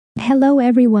Hello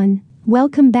everyone,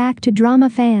 welcome back to Drama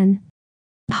Fan.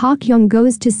 Ha Kyung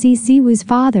goes to see Siwoo's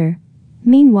father.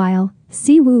 Meanwhile,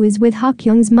 Siwoo is with Ha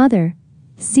Kyung's mother.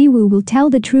 Siwoo will tell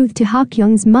the truth to Ha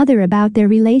Kyung's mother about their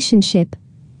relationship.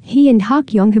 He and Ha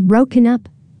Kyung have broken up.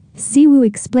 Siwoo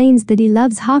explains that he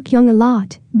loves Ha Kyung a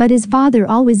lot, but his father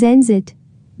always ends it.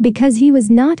 Because he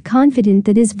was not confident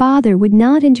that his father would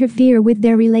not interfere with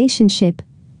their relationship.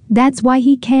 That's why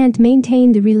he can't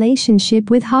maintain the relationship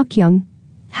with Ha Kyung.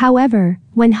 However,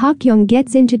 when Ha Kyung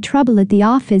gets into trouble at the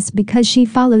office because she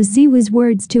follows Siwoo's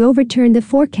words to overturn the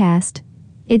forecast,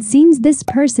 it seems this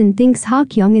person thinks Ha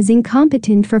Kyung is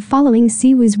incompetent for following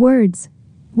Siwoo's words,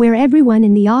 where everyone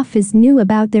in the office knew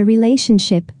about their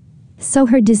relationship. So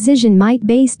her decision might be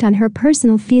based on her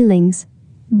personal feelings.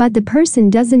 But the person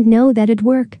doesn't know that at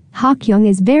work, Ha Kyung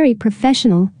is very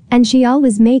professional, and she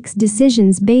always makes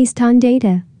decisions based on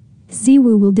data.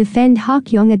 Siwoo will defend Ha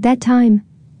Kyung at that time.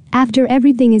 After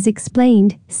everything is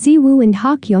explained, Siwoo and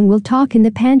Ha Kyung will talk in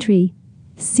the pantry.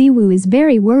 Siwoo is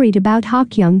very worried about Ha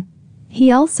Kyung.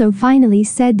 He also finally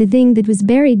said the thing that was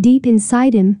buried deep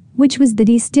inside him, which was that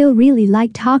he still really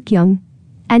liked Ha Kyung.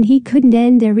 And he couldn't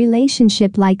end their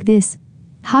relationship like this.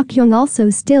 Ha Kyung also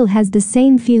still has the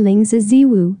same feelings as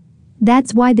Siwoo.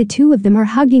 That's why the two of them are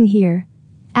hugging here.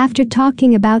 After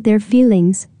talking about their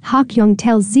feelings, Ha Kyung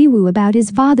tells Siwoo about his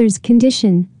father's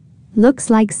condition. Looks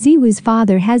like Siwoo's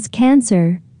father has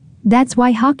cancer. That's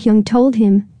why Ha Kyung told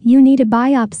him, you need a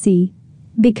biopsy.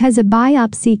 Because a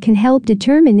biopsy can help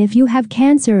determine if you have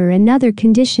cancer or another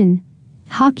condition.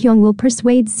 Ha Kyung will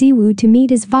persuade Siwoo to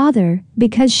meet his father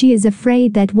because she is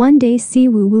afraid that one day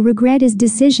Siwoo will regret his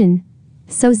decision.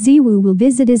 So Siwoo will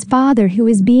visit his father who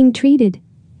is being treated.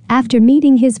 After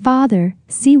meeting his father,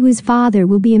 Siwoo's father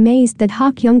will be amazed that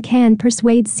Ha Kyung can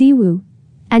persuade Siwoo.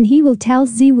 And he will tell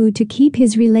Siwoo to keep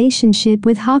his relationship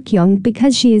with Ha Kyung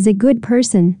because she is a good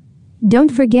person. Don't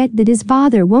forget that his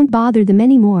father won't bother them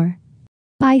anymore.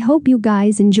 I hope you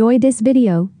guys enjoyed this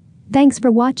video. Thanks for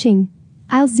watching.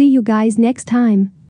 I'll see you guys next time.